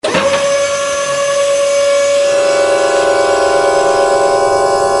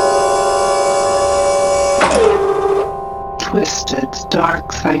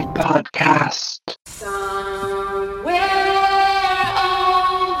Dark Side Podcast. Somewhere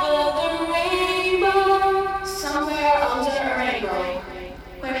over the rainbow, somewhere under a rainbow,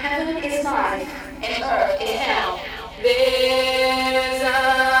 where heaven is life and earth is hell, there's a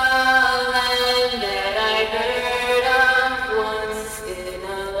land that I heard of once in a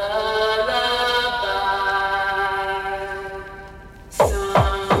lullaby.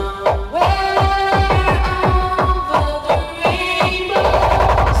 Somewhere over the rainbow,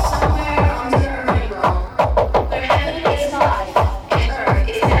 somewhere under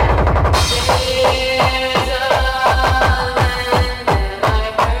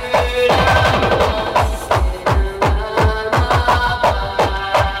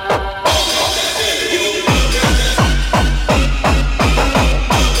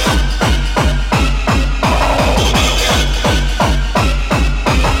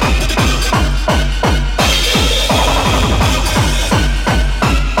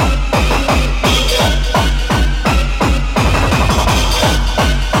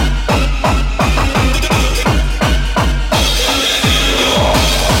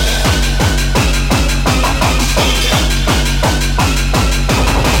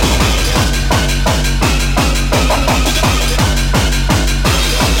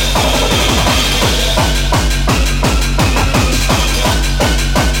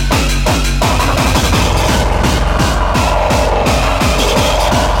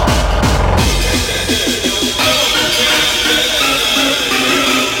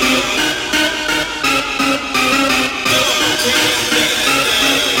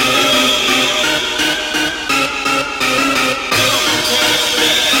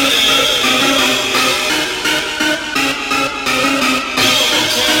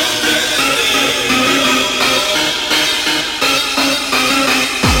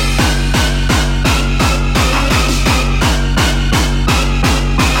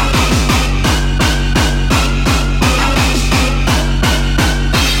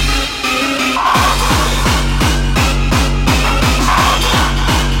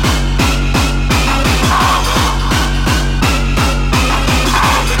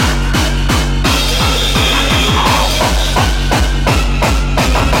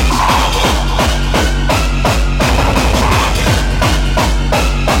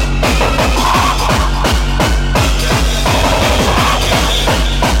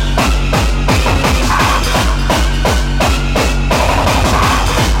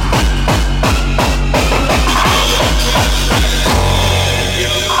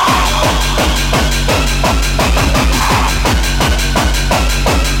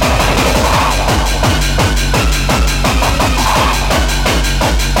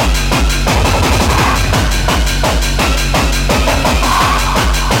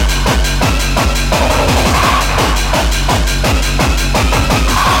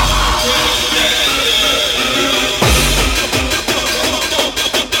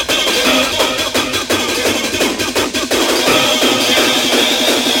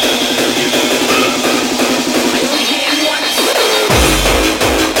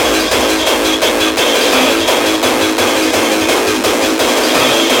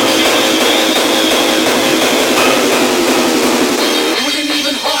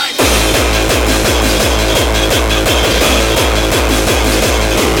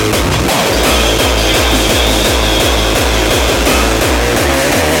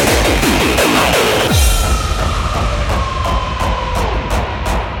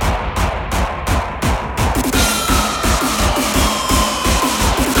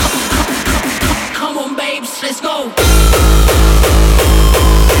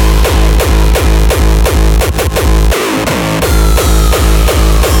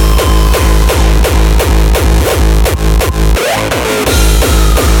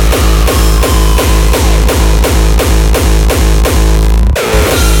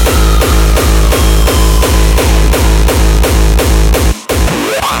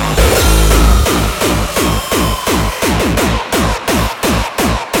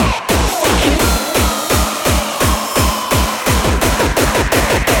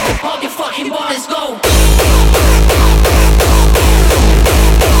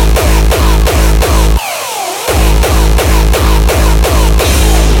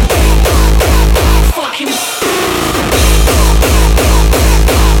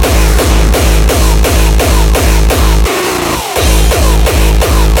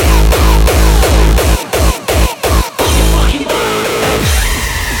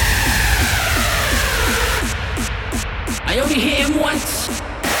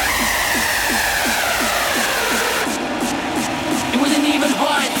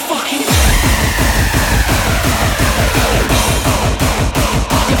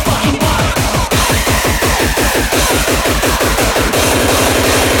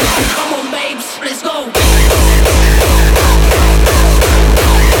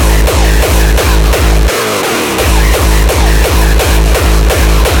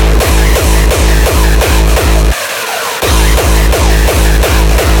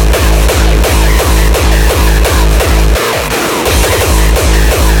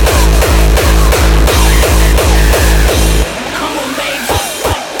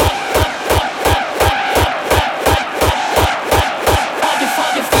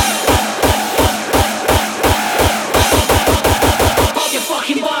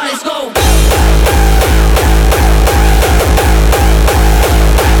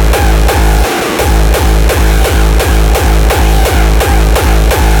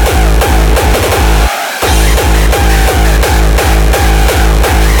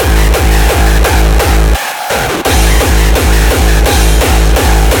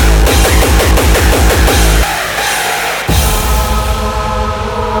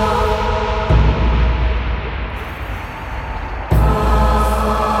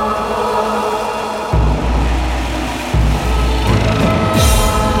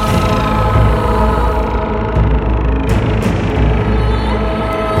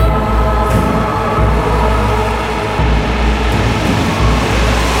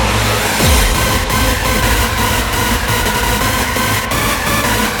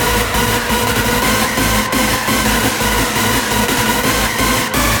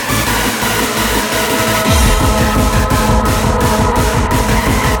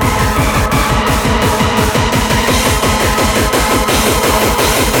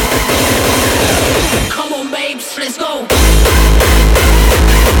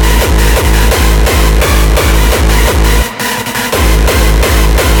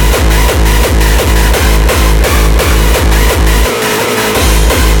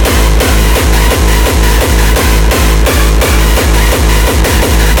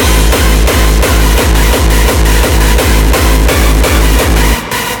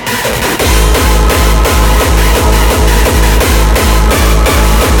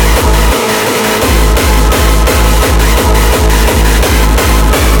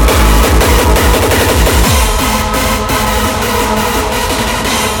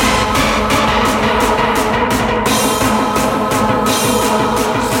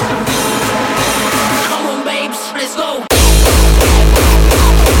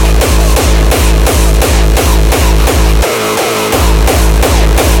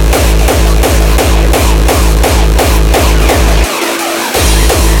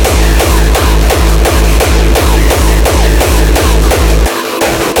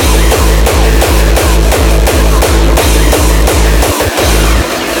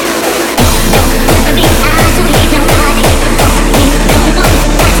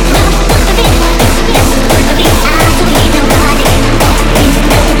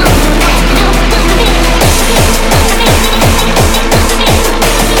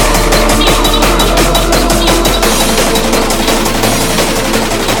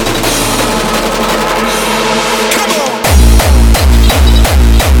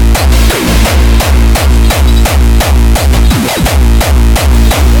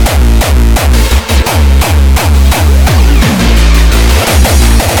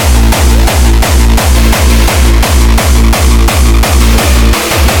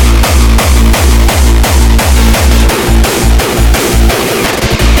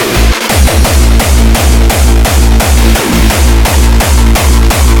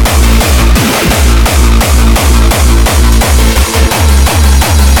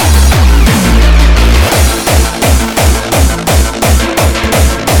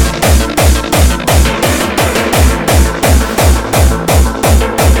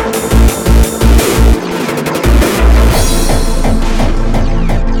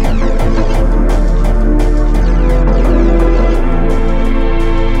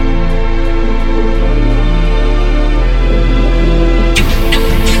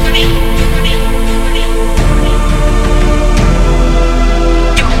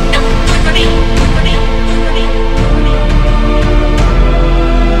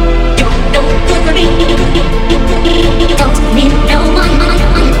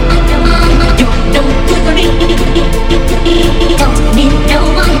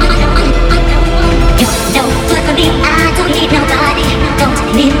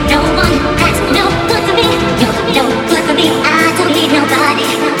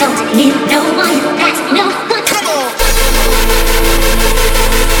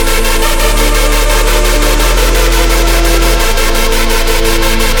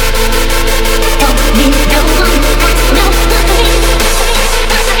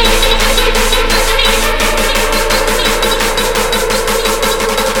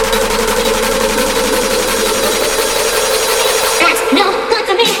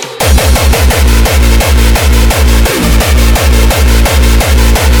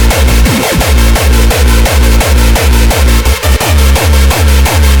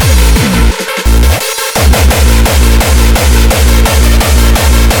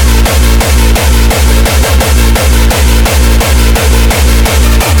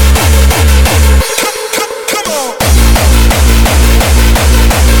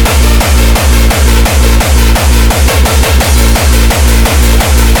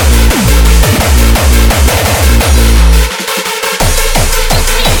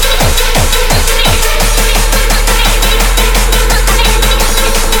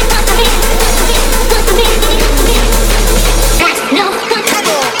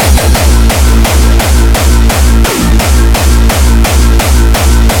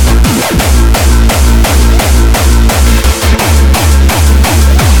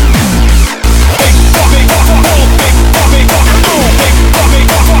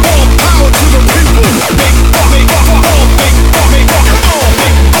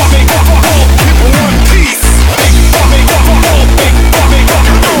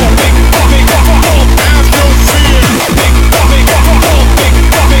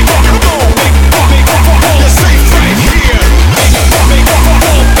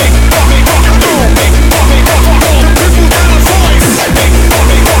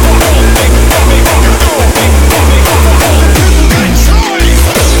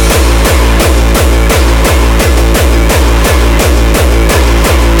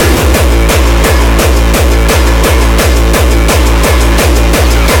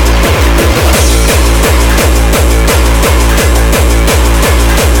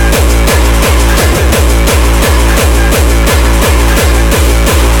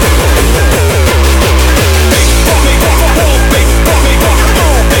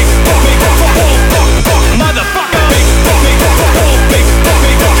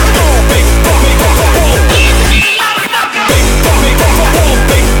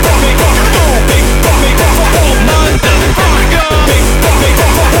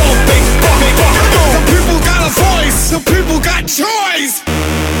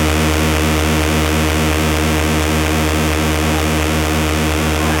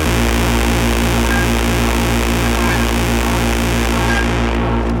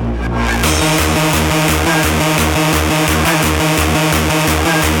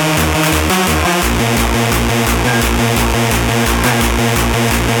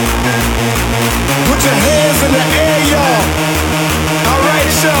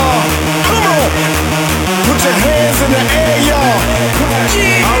your hands in the air, y'all.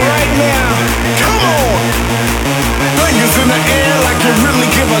 Alright now, come on. Fingers in the air like you really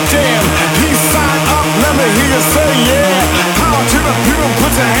give a damn. Peace sign up, let me hear you say yeah. Power to the people, put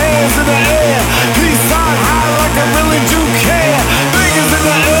your hands in the air. Peace sign high like I really do care. Fingers in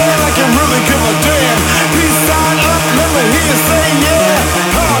the air like you really give a damn. Peace sign up, let me hear you say yeah.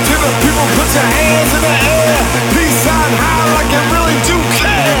 Power to the people, put your hands in the air. Peace sign high like you really do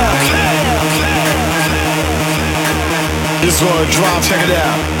care. This one drop, check it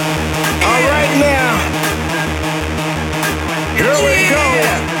out. Alright now, here we go.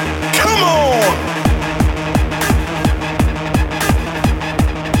 Come on.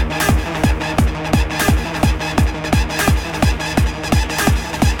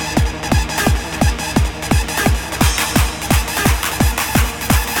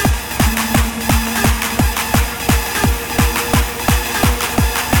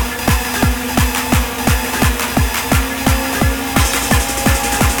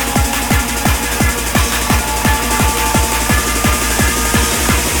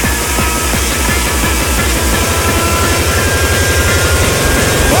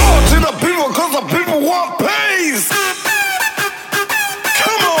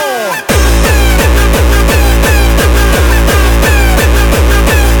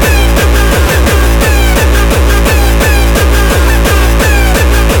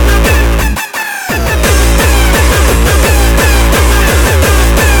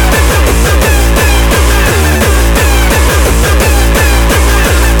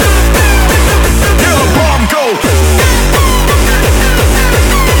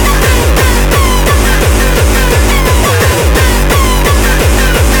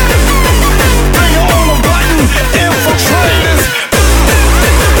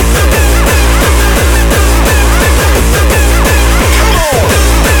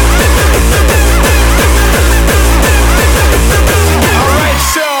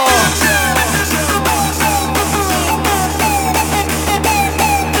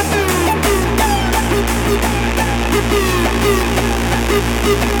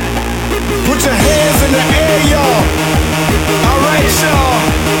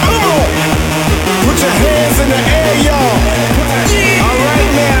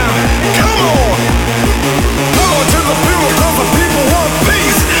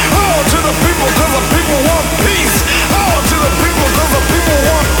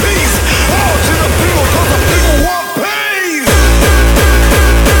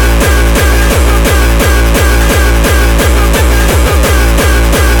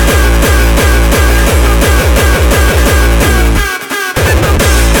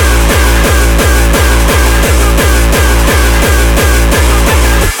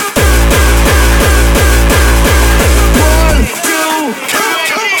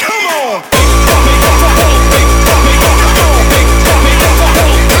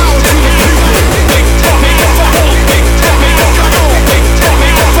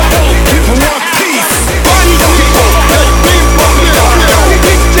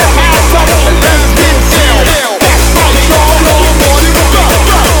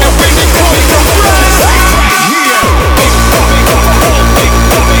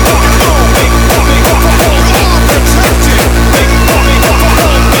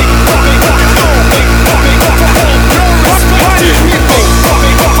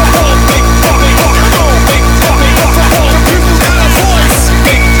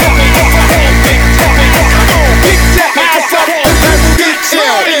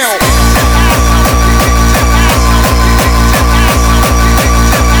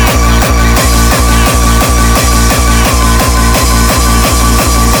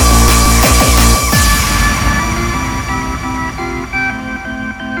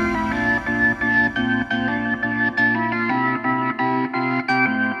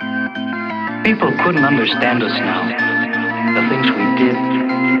 People couldn't understand us now, the things we did,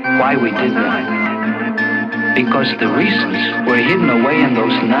 why we did them. Because the reasons were hidden away in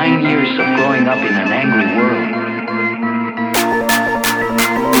those 9 years of growing up in an angry world.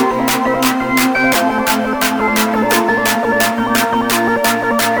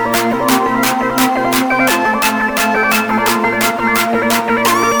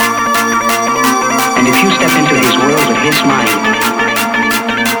 And if you step into his world with his mind,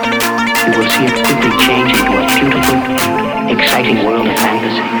 you will see it quickly change into a beautiful, exciting world of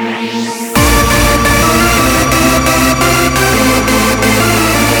fantasy.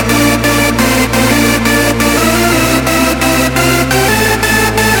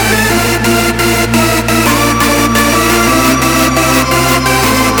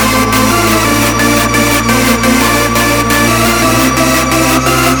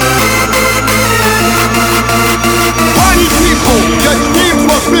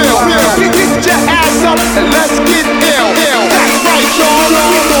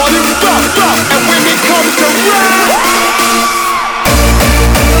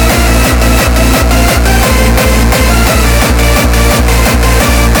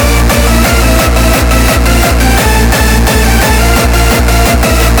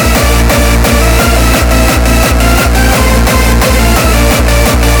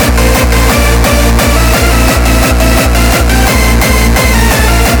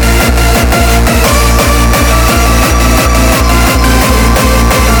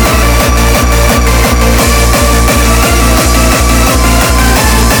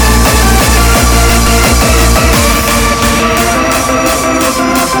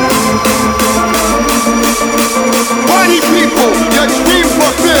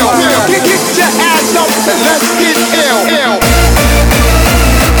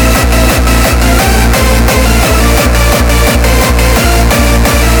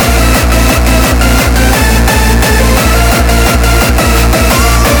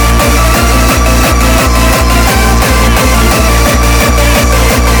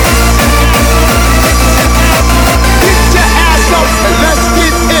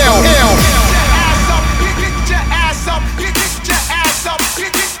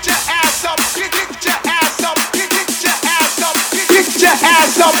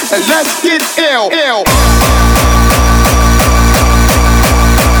 ass up and let's get ill, ill.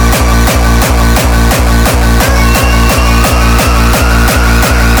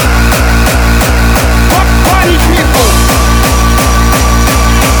 Party people.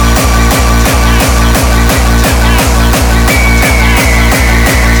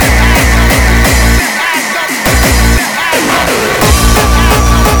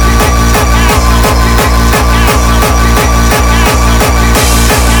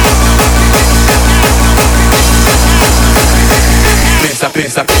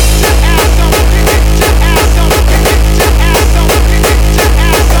 Pensa.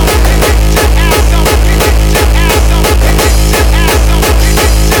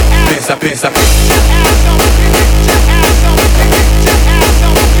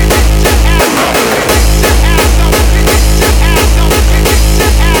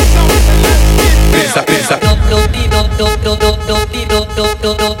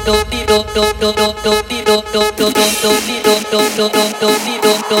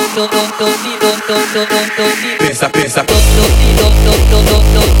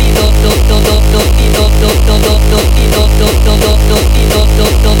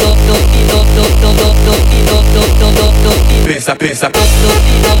 Pensa.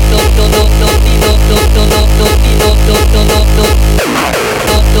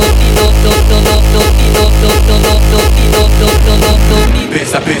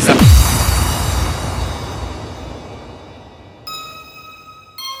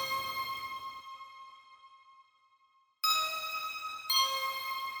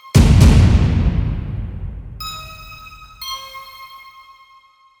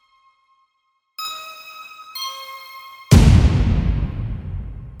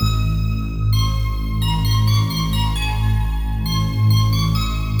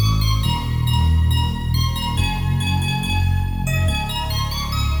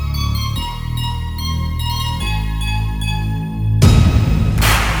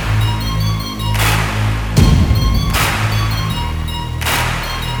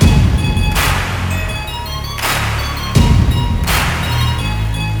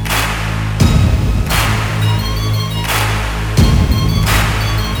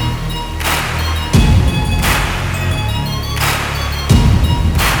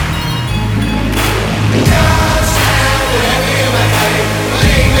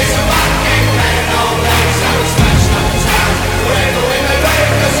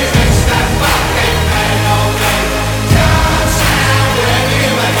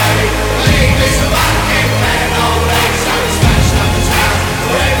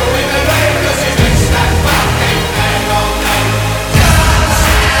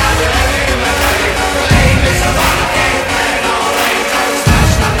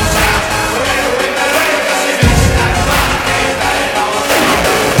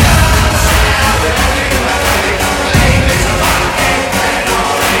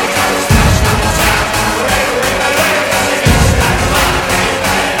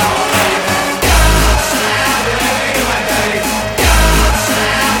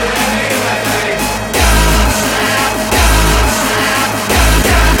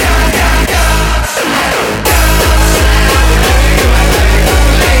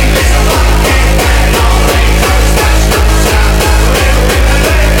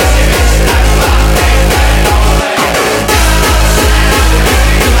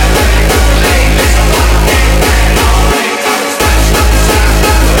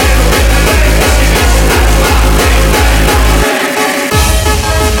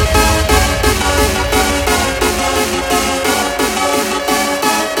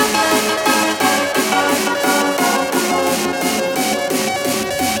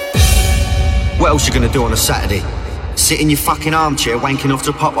 What else you gonna do on a Saturday? Sit in your fucking armchair wanking off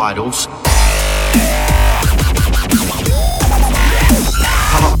to pop idols? Come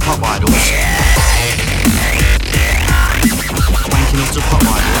up, pop idols. Wanking off to pop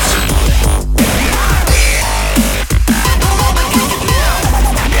idols.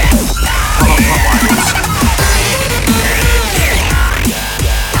 Come up, pop idols.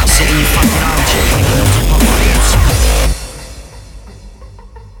 Sit in your fucking armchair wanking off to pop idols.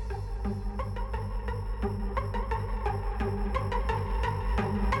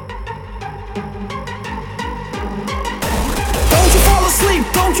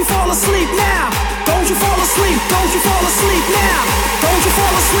 Don't you fall asleep now. Don't you fall asleep. Don't you fall asleep now. Don't you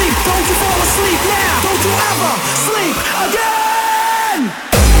fall asleep. Don't you fall asleep now. Don't you ever sleep again.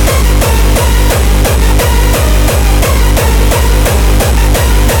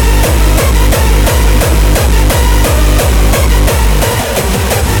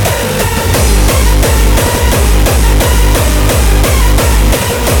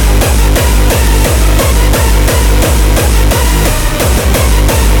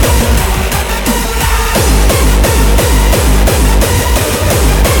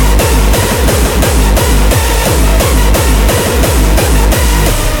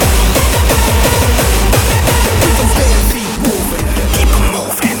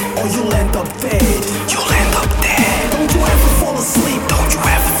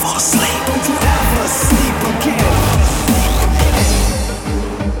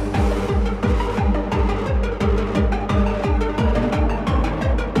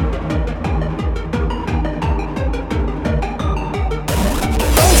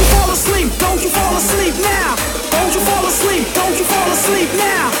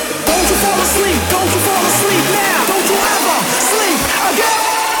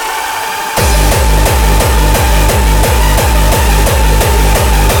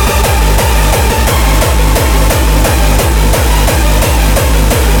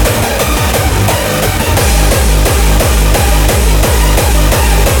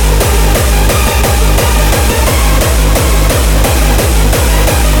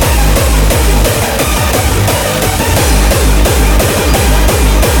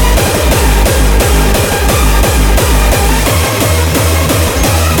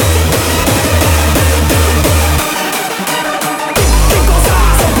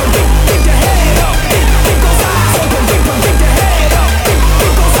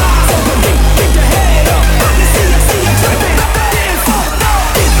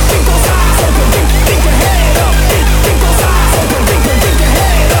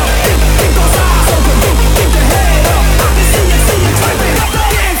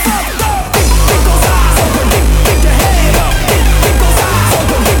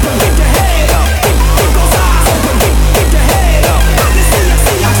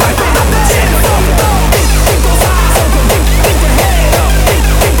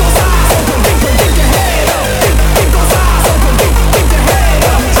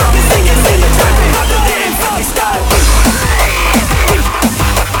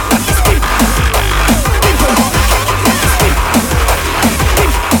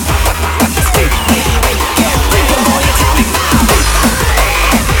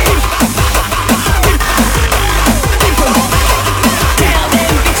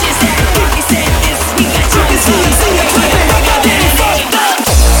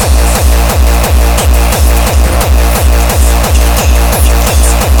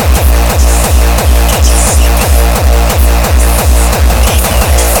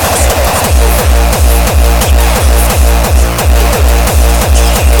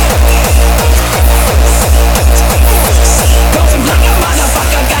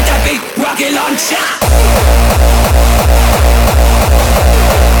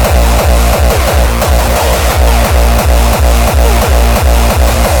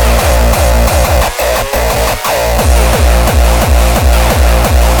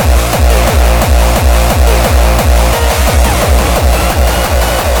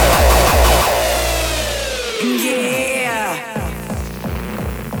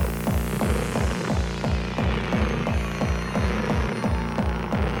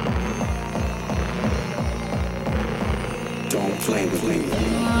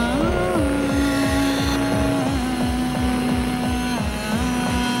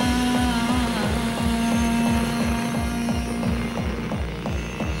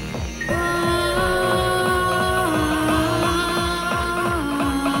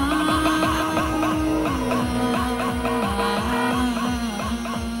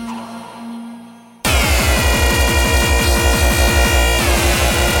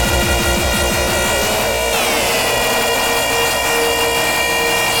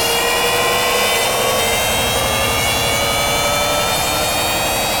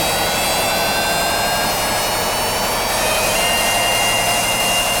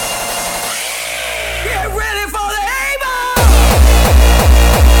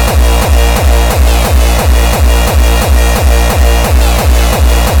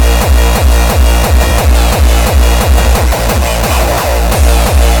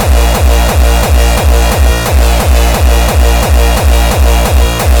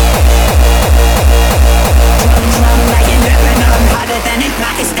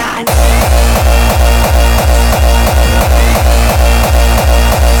 Pakistan.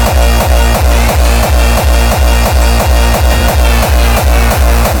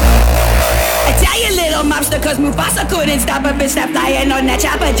 I tell you, little mobster, cause Mufasa couldn't stop a bitch that flying on that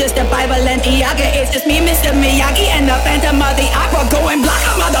chopper. Just a Bible and Iaga. It's just me, Mr. Miyagi, and the Phantom of the Opera. Go and block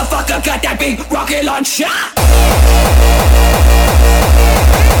a motherfucker, got that big rocket launcher.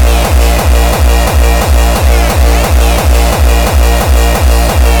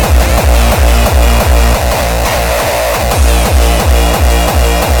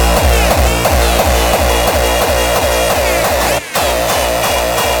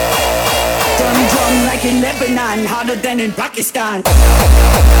 Drum like in Lebanon, harder than in Pakistan.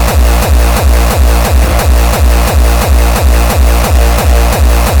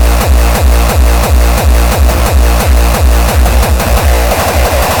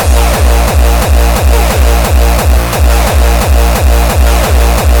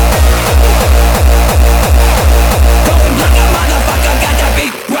 Going like a motherfucker, got that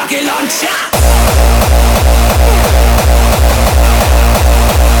big rocket launcher.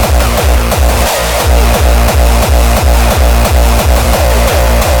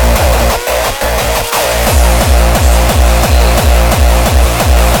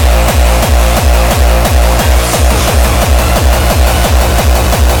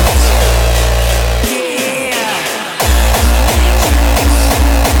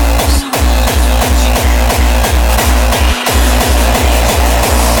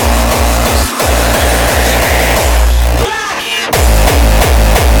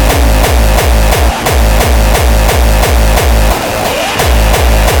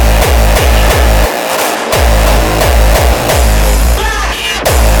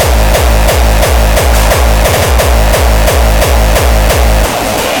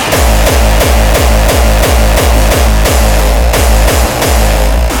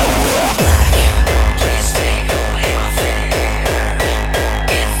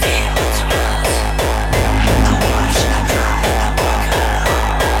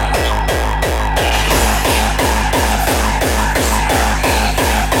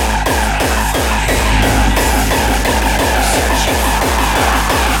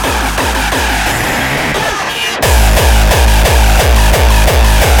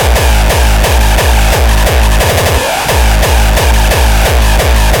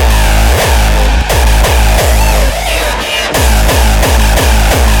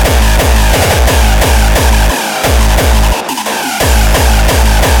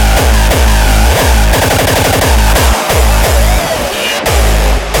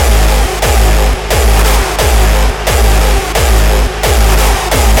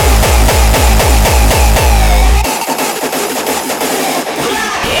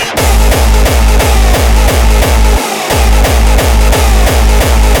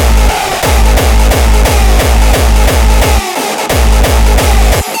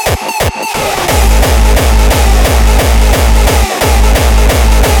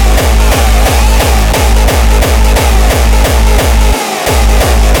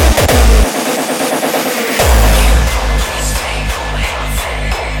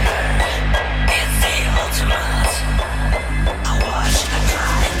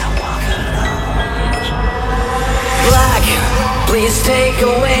 Please take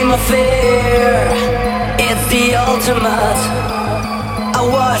away my fear. It's the ultimate. I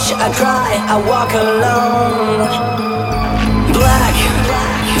watch, I cry, I walk alone. Black,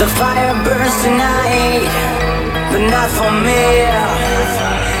 the fire burns tonight, but not for me.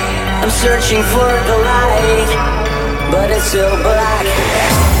 I'm searching for the light, but it's still black.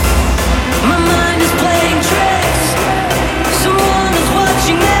 My mind is playing tricks. Someone is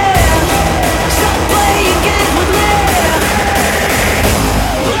watching me. Stop playing games with me.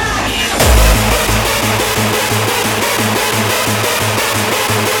 Black.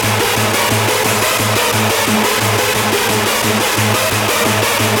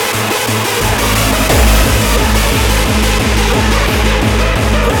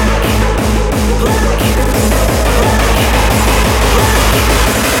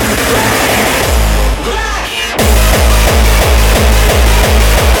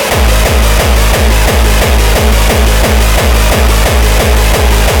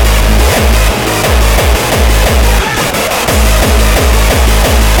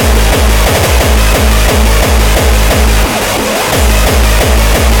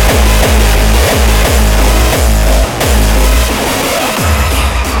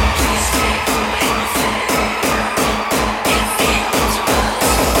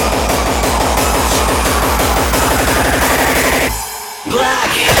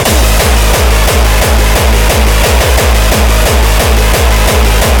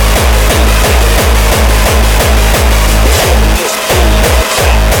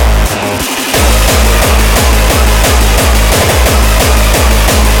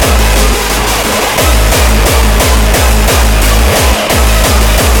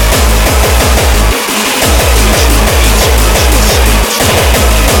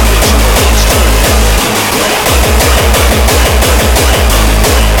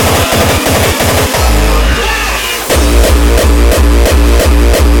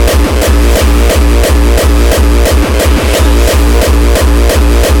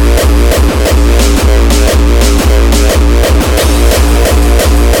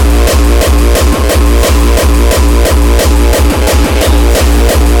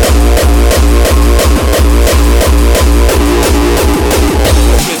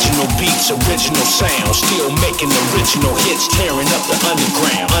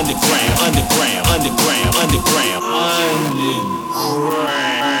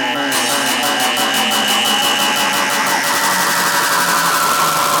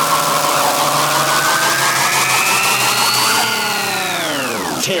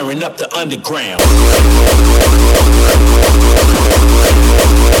 tearing up the underground.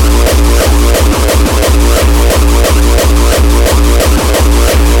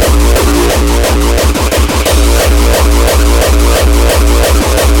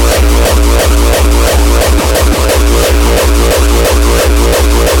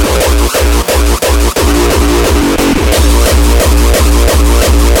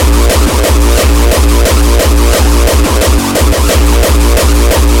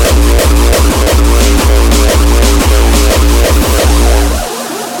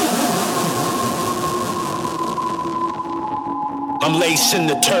 I'm lacing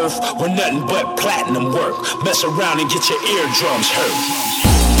the turf with nothing but platinum work. Mess around and get your eardrums hurt.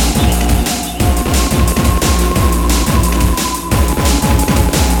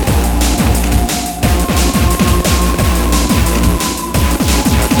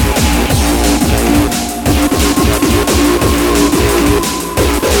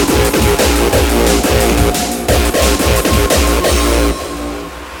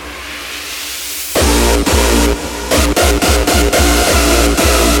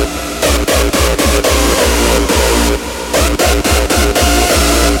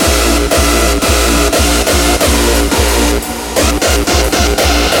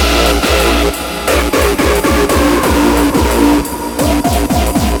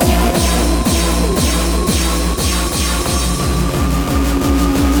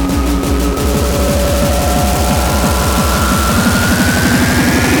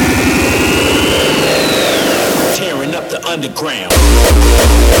 Underground.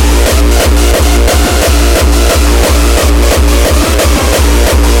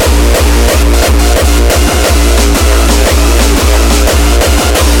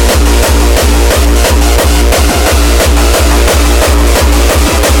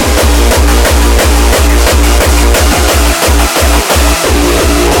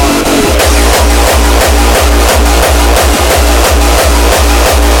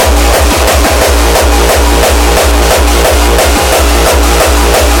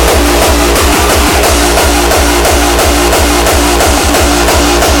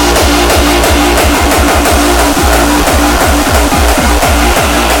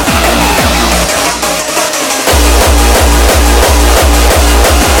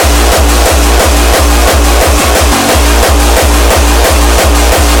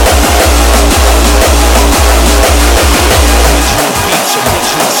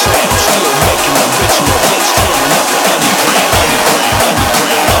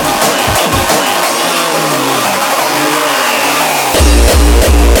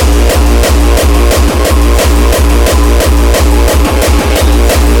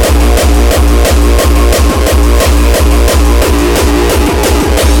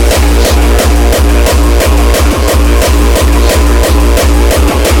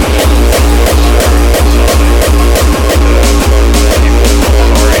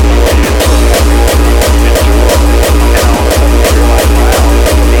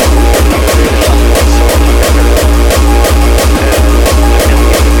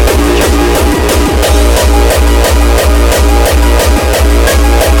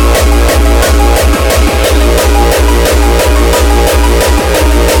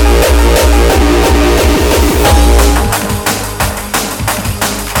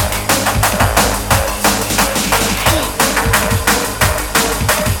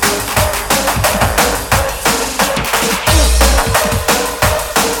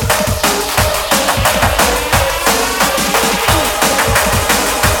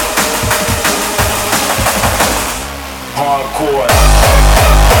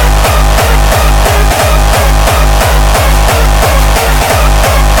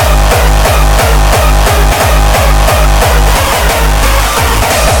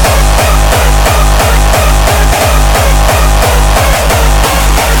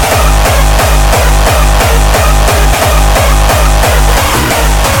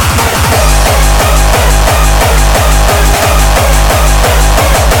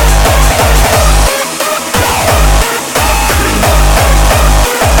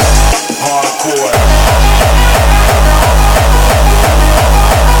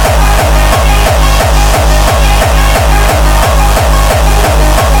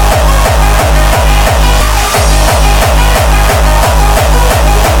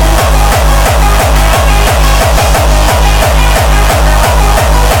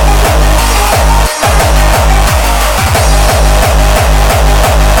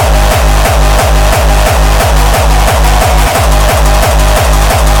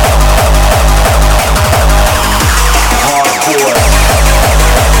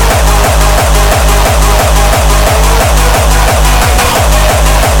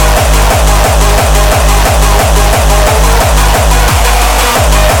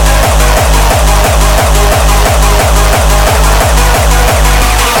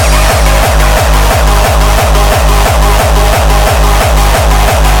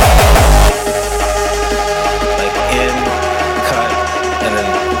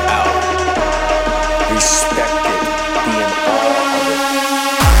 respected, be in awe of it.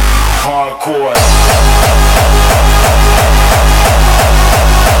 Hardcore.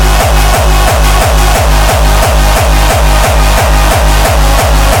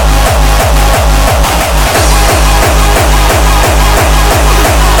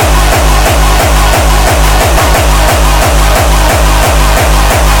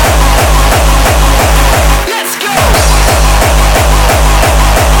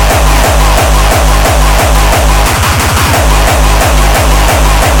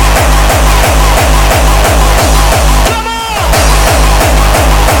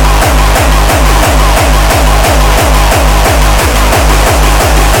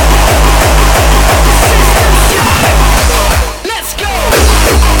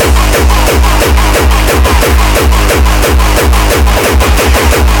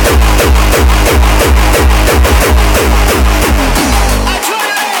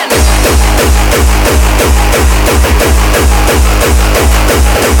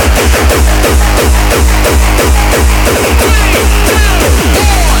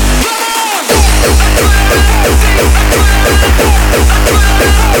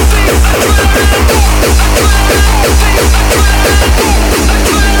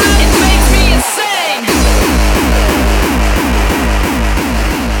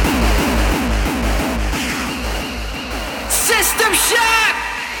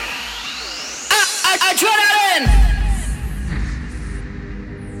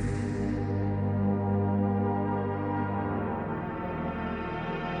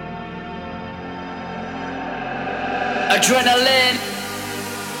 Adrenaline,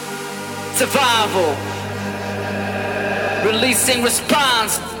 survival, releasing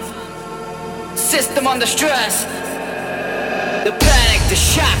response, system under stress, the panic, the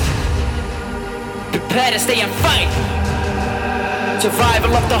shock, prepare to stay and fight,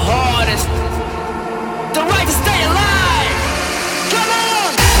 survival of the hardest, the right to stay alive, come on!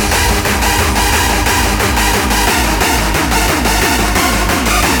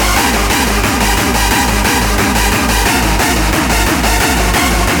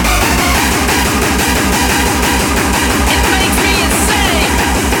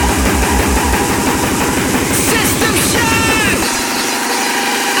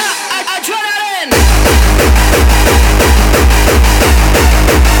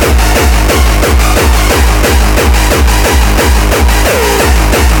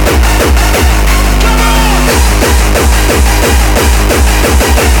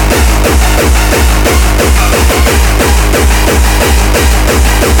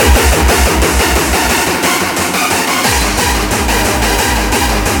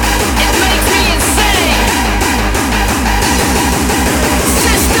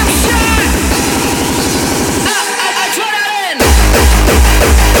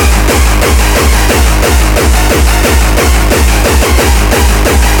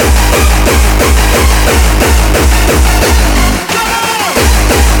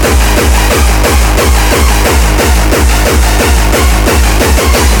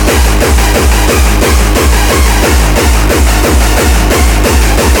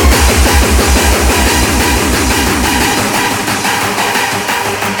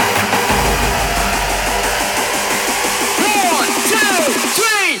 One, two,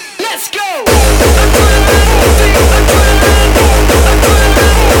 three.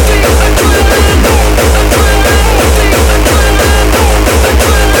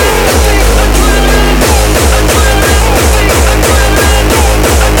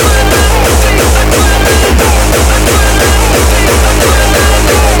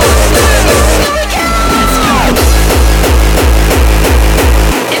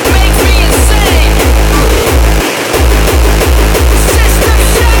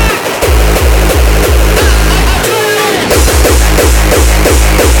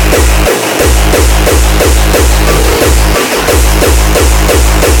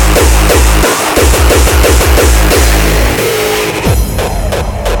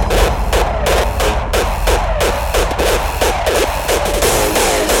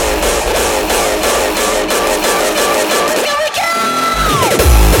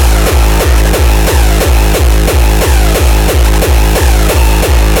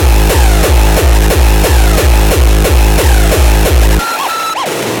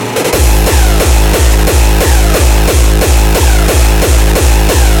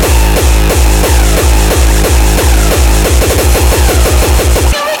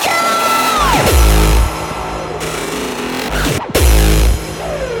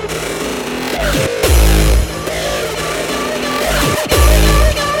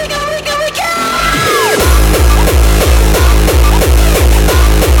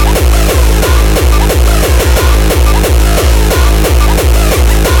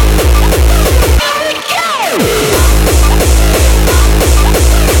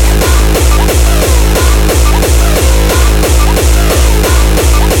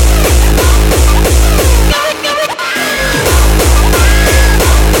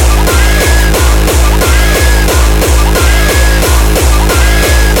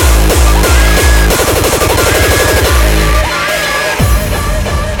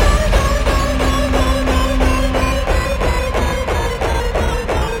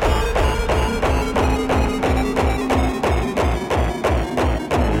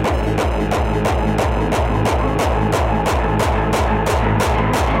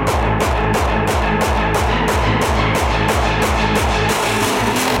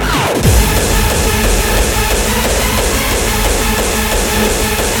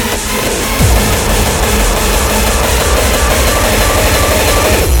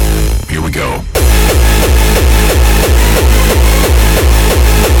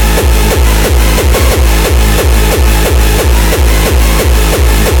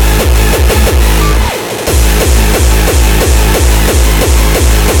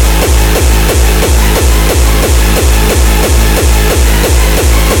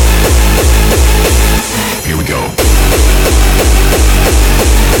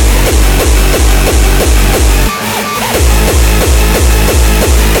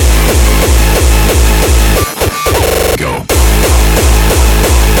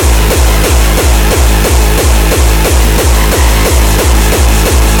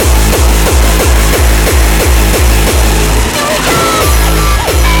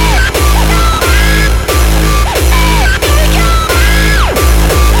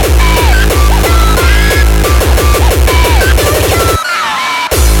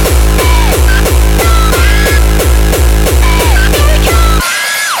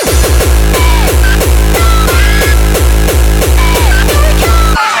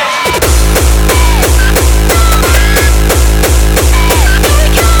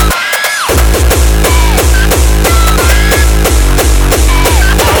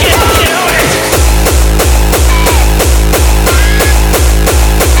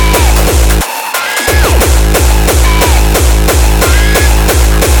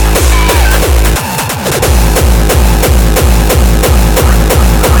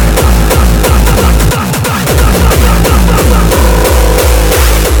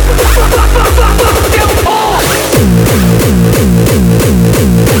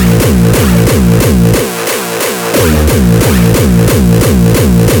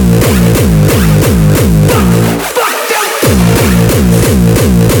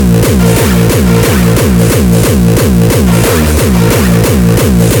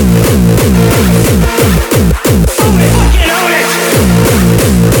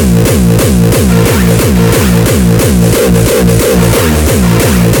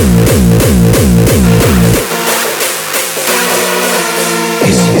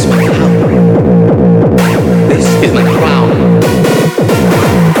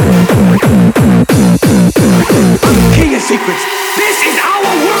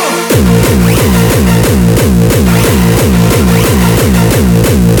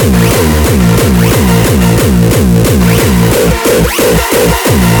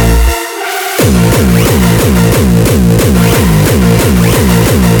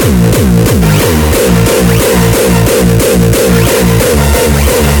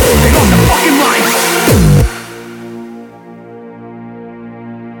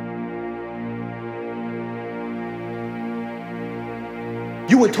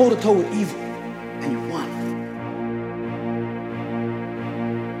 You went toe-to-toe with evil, and you won.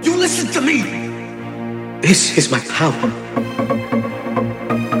 You listen to me! This is my power.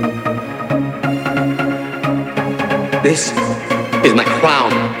 This is my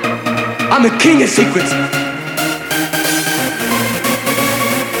crown. I'm the king of secrets.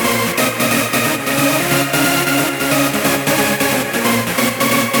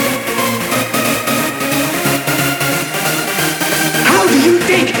 How do you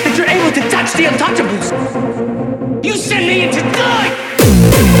think that you're able to touch the untouchables? You send me in to die!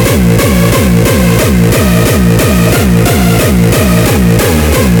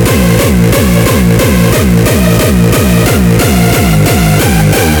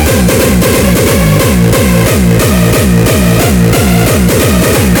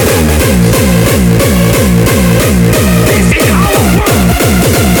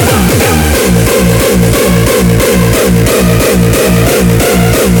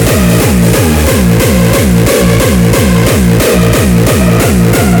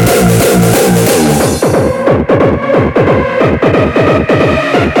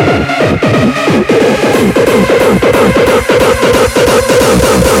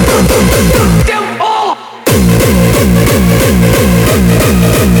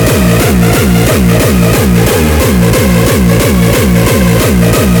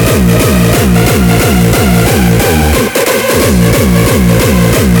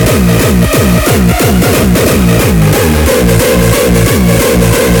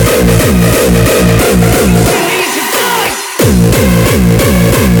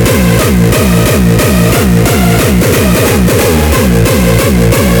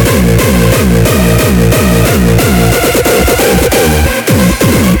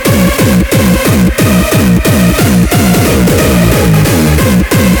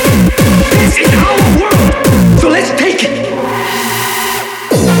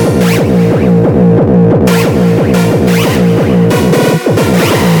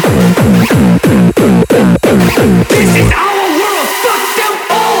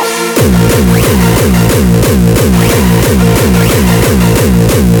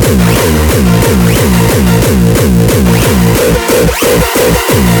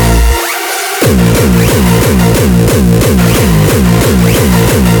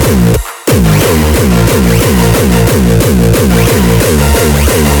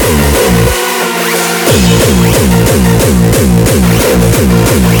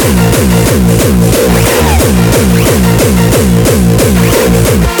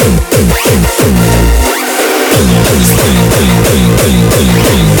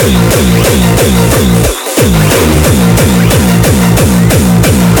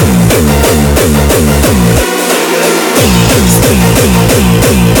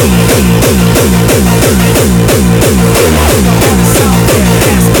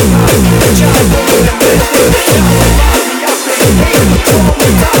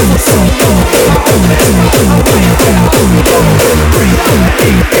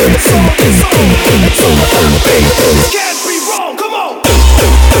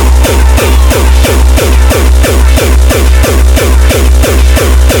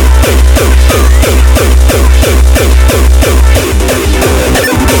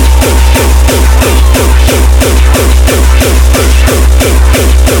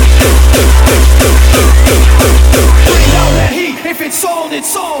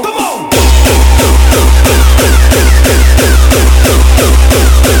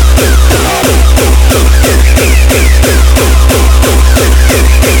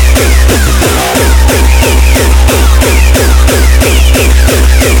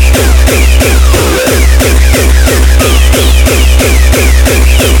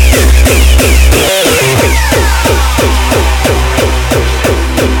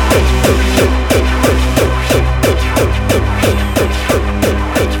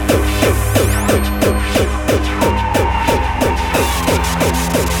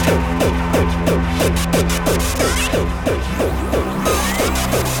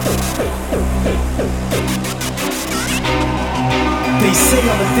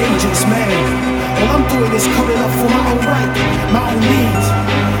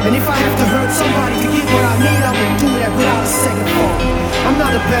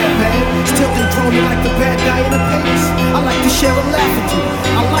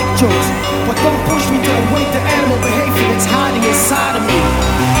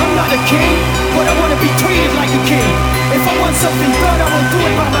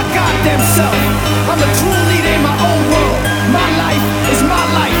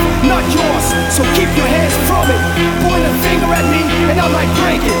 And I might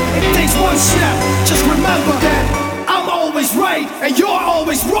break it. It takes one step. Just remember that I'm always always right and you're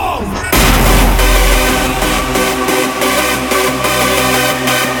always wrong.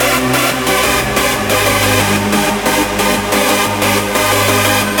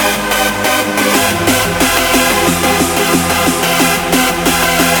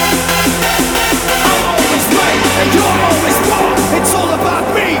 It's all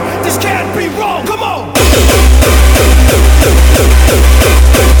about me, this can't be wrong, come on!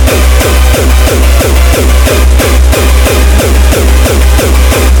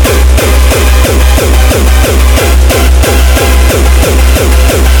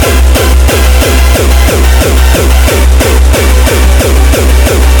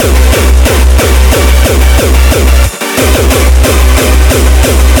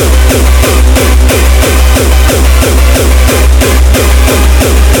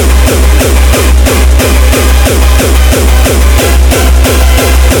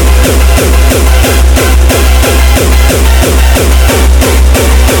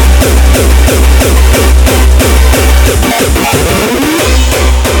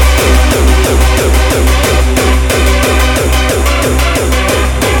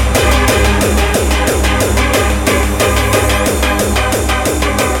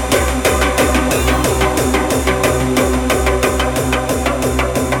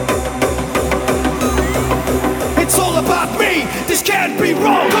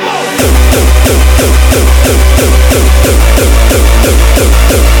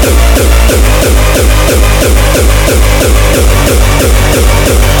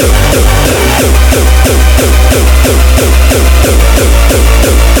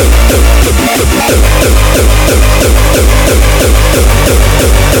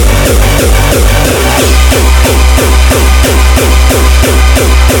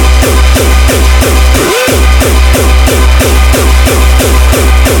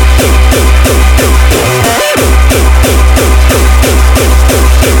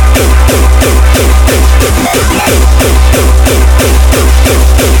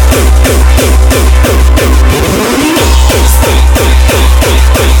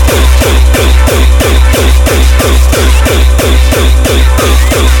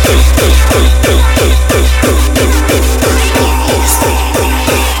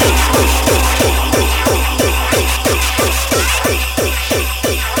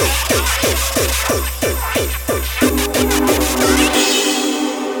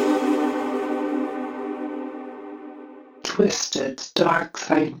 Twisted Dark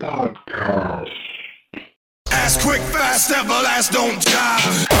Side Podcast. As quick, fast, everlast, don't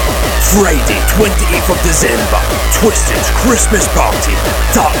jive. Friday, 28th of December, Twisted's Christmas party.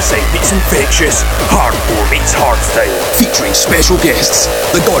 Dark Side meets Infectious, Hardcore meets Hardstyle. Featuring special guests,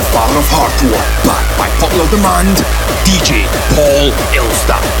 the Godfather of Hardcore, backed by popular demand, DJ Paul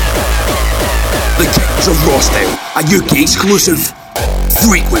Ilster. The Kings of Rawstyle, a UK exclusive,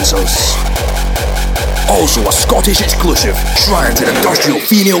 Frequencers. Also a Scottish exclusive, trance and industrial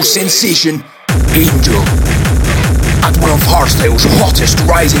female sensation, Angel. And one of Hardstyle's hottest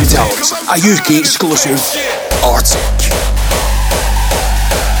rising talents, a UK exclusive, Arctic.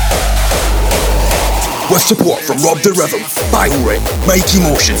 With support from Rob the Rhythm, Byron, Mikey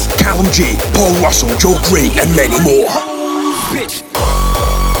Motion, Callum J, Paul Russell, Joe Craig and many more.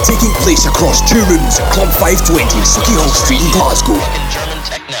 Taking place across 2 rooms at Club 520 City Hall Street in Glasgow.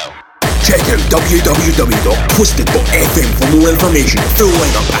 Check out www.twisted.fm for more information, full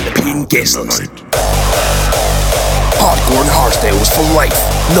lineup and the paying guest list. Hardcore and Hardstyle is for life,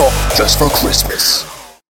 not just for Christmas.